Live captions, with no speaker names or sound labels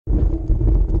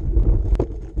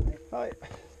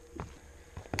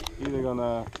either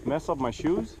gonna mess up my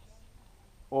shoes,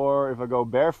 or if I go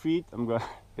bare feet,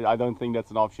 I don't think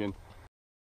that's an option.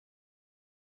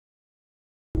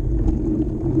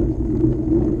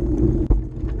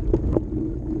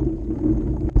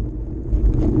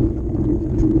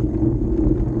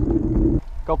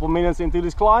 Couple minutes into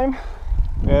this climb,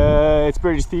 it's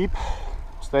pretty steep.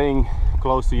 Staying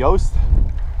close to Joost.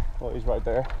 Well, he's right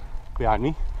there behind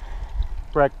me.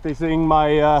 Practicing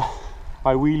my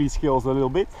my wheelie skills a little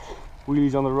bit.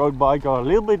 Wheelies on the road bike are a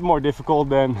little bit more difficult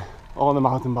than on a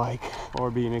mountain bike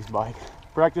or BMX bike.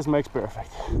 Practice makes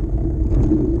perfect.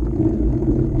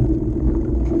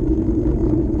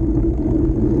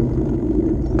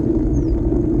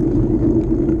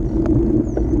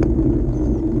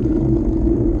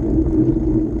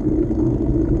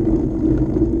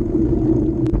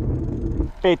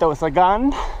 Peto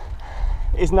Sagan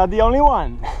is not the only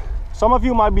one. Some of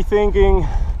you might be thinking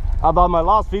about my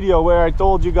last video where I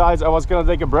told you guys I was gonna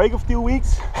take a break of 2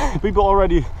 weeks. People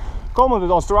already commented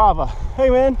on Strava,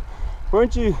 hey man,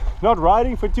 weren't you not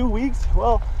riding for 2 weeks?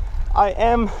 Well, I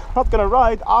am not gonna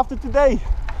ride after today.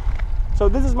 So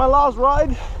this is my last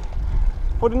ride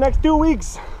for the next 2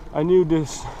 weeks. I knew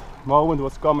this moment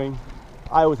was coming.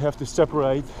 I would have to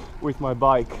separate with my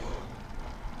bike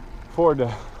for the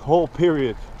whole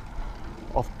period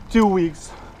of 2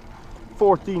 weeks,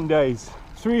 14 days,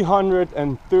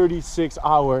 336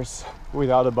 hours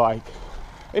without a bike.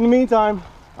 In the meantime,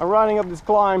 I'm riding up this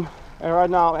climb, and right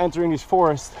now I'm entering this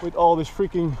forest with all these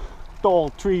freaking tall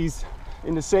trees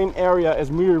in the same area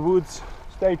as Muir Woods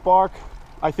State Park,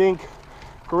 I think.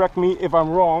 Correct me if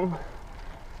I'm wrong,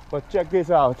 but check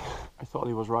this out. I thought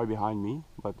he was right behind me,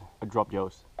 but I dropped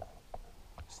Joost.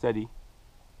 Steady,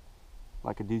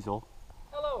 like a diesel.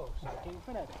 Hello, cycling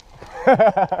fanatics.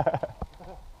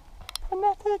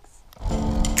 Fanatics.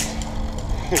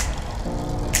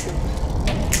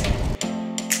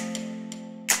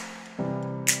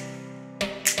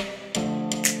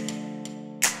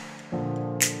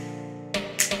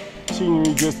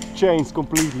 Scenery just changed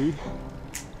completely.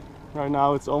 Right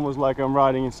now it's almost like I'm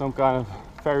riding in some kind of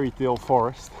fairy tale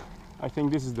forest. I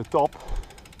think this is the top,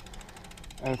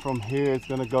 and from here it's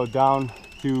gonna go down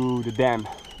to the dam.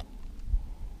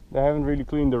 They haven't really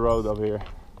cleaned the road up here.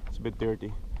 It's a bit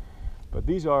dirty. But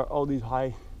these are all these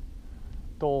high,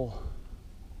 tall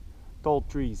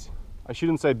trees. I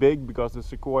shouldn't say big because the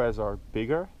sequoias are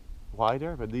bigger,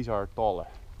 wider, but these are taller.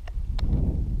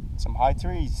 Some high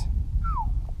trees.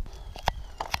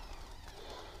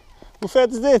 Hoe vet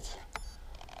is dit?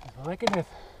 Lekker net.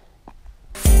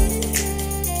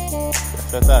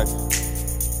 Vet uit.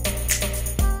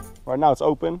 Right now it's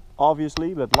open,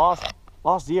 obviously, but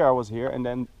last year I was here and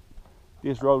then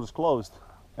this road was closed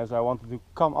as I wanted to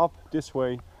come up this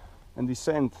way and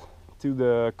descend to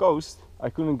the coast. I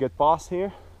couldn't get past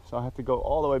here, so I had to go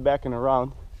all the way back and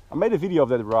around. I made a video of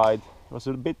that ride. It was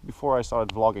a bit before I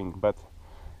started vlogging, but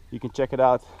you can check it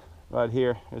out right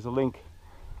here. There's a link,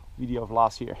 video of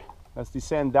last year. Let's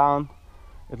descend down.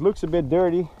 It looks a bit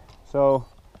dirty, so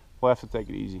we'll have to take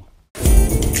it easy.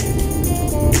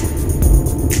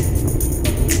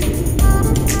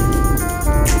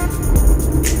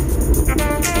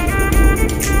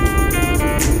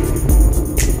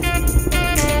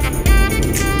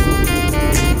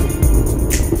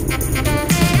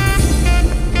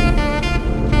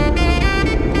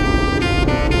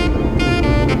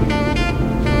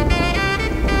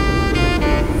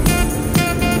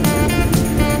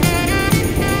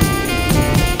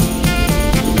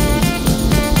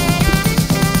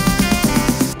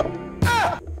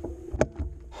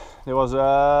 It was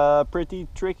a pretty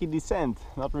tricky descent,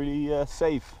 not really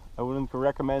safe. I wouldn't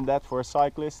recommend that for a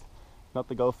cyclist, not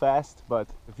to go fast, but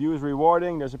the view is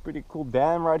rewarding. There's a pretty cool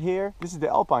dam right here. This is the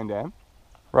Alpine Dam.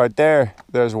 Right there,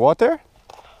 there's water.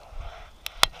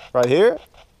 Right here,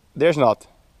 there's not.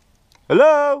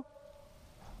 Hello!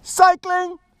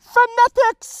 Cycling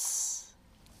fanatics!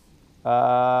 We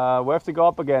have to go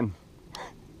up again.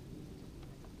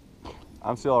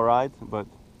 I'm still alright, but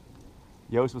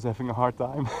Joost was having a hard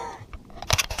time.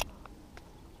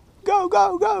 Go,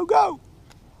 go, go, go!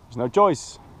 There's no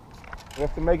choice. We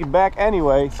have to make it back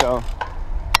anyway, so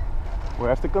we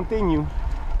have to continue.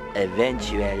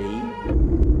 Eventually.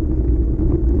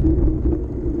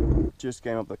 Just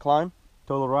came up the climb.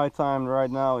 Total ride time right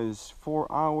now is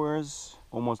 4 hours,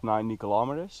 almost 90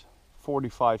 kilometers,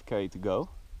 45k to go.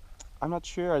 I'm not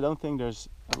sure, I don't think there's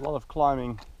a lot of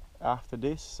climbing after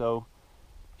this, so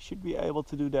should be able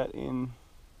to do that in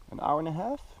an hour and a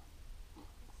half.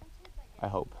 I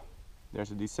hope. There's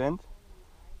a descent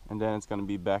and then it's gonna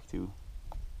be back to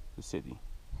the city.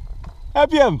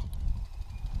 Heb je hem?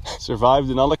 Survived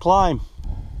another climb.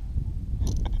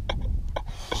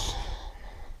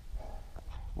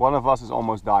 One of us is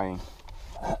almost dying.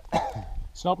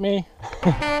 It's not me.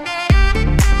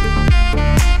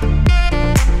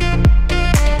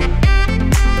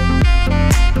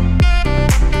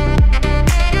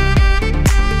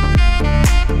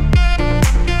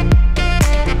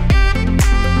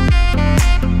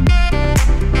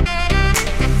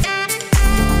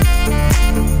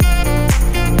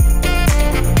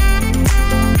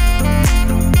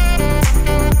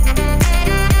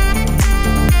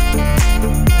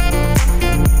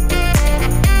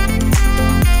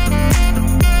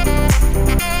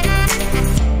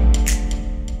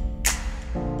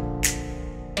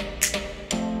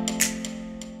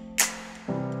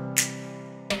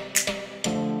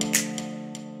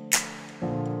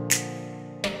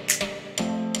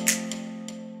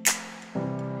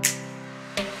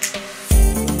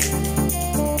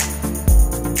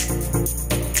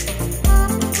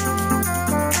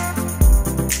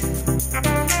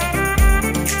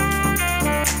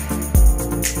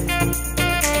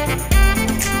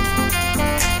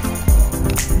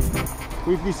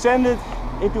 We've descended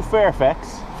into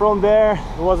Fairfax. From there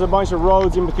was a bunch of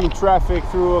roads in between traffic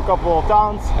through a couple of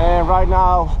towns, and right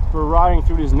now we're riding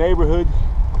through this neighborhood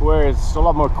where it's a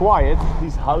lot more quiet.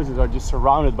 These houses are just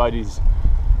surrounded by these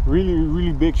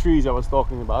really big trees I was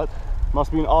talking about.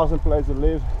 Must be an awesome place to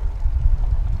live.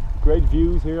 Great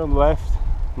views here on the left,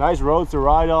 nice roads to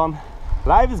ride on.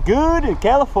 Life is good in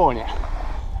California.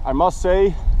 I must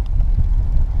say,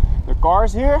 the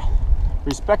cars here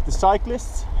respect the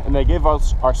cyclists and they give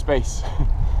us our space.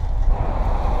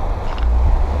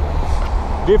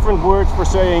 Different words for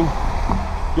saying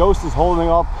Joost is holding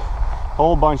up a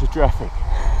whole bunch of traffic.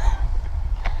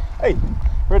 Hey,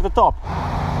 we're at the top.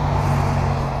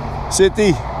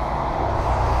 City.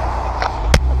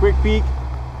 A quick peek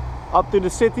up to the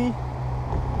city.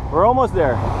 We're almost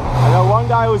there. I know one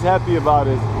guy who's happy about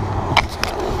it.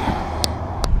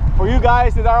 For you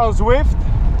guys that are on Zwift,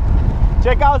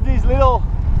 check out these little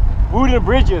wooden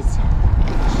bridges.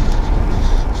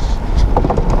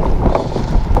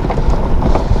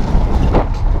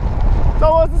 It's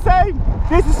almost the same.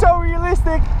 This is so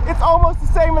realistic. It's almost the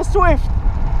same as Zwift.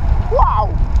 Wow.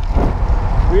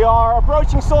 We are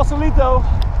approaching Sausalito.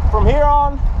 From here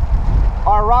on,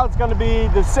 our route's going to be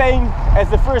the same as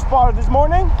the first part of this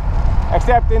morning,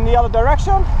 except in the other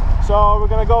direction. So we're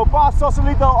going to go past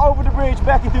Sausalito, over the bridge,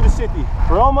 back into the city.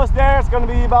 We're almost there. It's going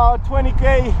to be about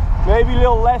 20k, maybe a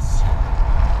little less,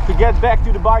 to get back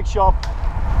to the bike shop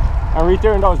and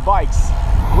return those bikes.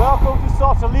 Welcome to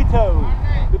Sausalito.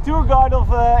 The tour guide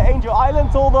of Angel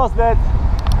Island told us that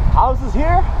houses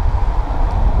here,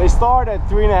 they start at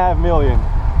 3.5 million.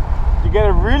 You get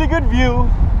a really good view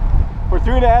for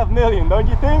 3.5 million, don't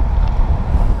you think?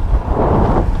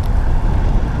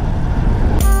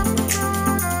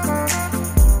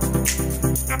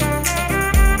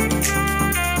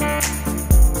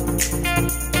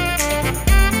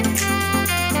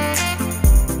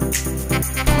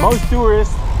 Most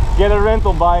tourists get a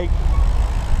rental bike,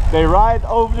 they ride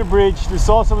over the bridge to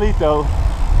Sausalito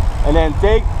and then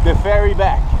take the ferry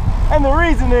back. And the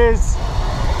reason is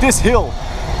this hill.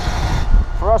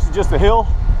 For us it's just a hill.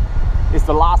 It's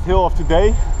the last hill of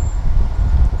today.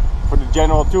 For the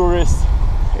general tourist,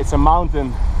 it's a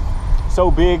mountain so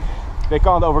big they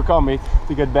can't overcome it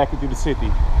to get back into the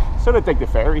city. So they take the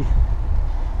ferry.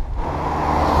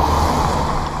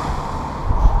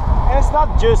 And it's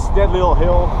not just that little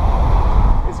hill.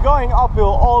 It's going uphill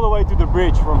all the way to the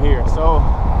bridge from here. So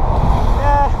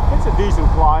yeah, it's a decent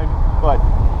climb, but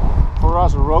for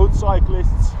us road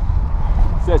cyclists,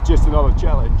 that's just another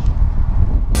challenge.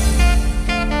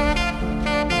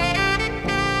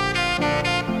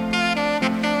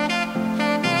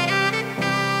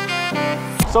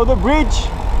 So the bridge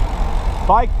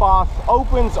bike path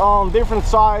opens on different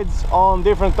sides on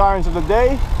different times of the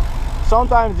day.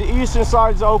 Sometimes the eastern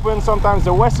side is open, sometimes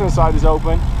the western side is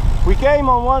open. We came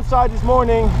on one side this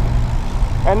morning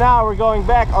and now we're going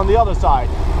back on the other side,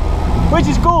 which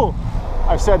is cool.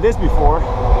 I've said this before,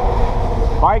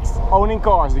 bikes owning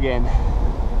cars again.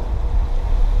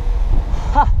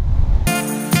 Ha.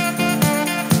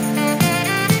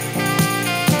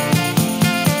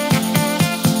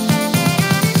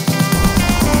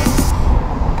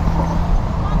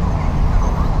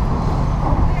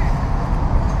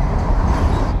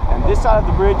 And this side of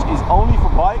the bridge is only for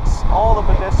bikes. All the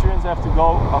pedestrians have to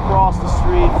go across the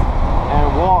street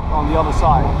and walk on the other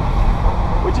side,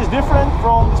 which is different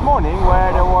from this morning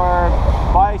where there were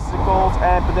bicycles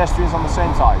and pedestrians on the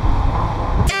same side.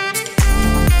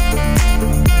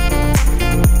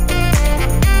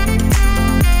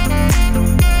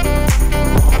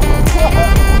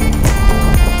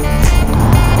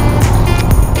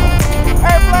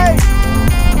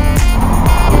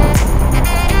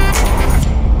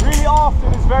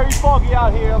 foggy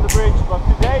out here on the bridge, but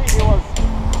today it was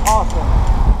awesome.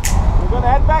 We're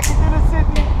gonna head back into the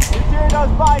city, return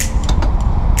those bikes,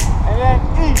 and then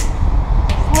eat,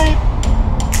 sleep,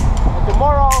 and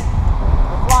tomorrow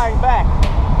we're flying back.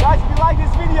 Guys, if you like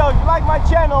this video, if you like my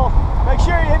channel, make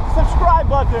sure you hit the subscribe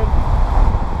button.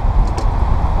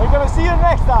 We're gonna see you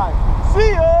next time.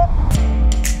 See ya!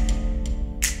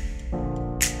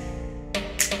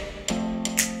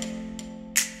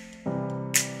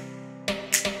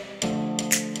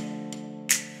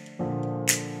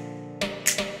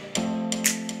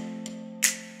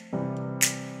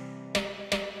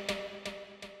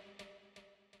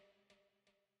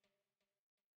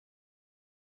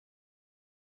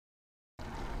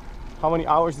 How many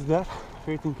hours is that?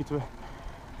 14 keer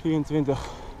 24,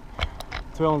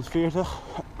 240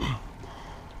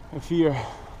 en 4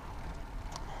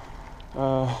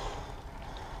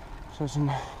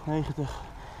 96,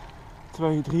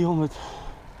 2 300,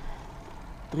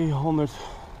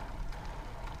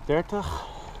 330,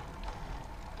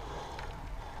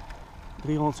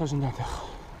 336.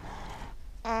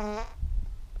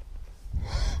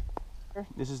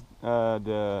 This is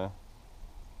the,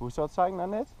 hoe zou het zijn nou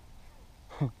net?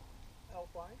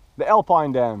 Alpine. The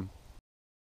Alpine Dam.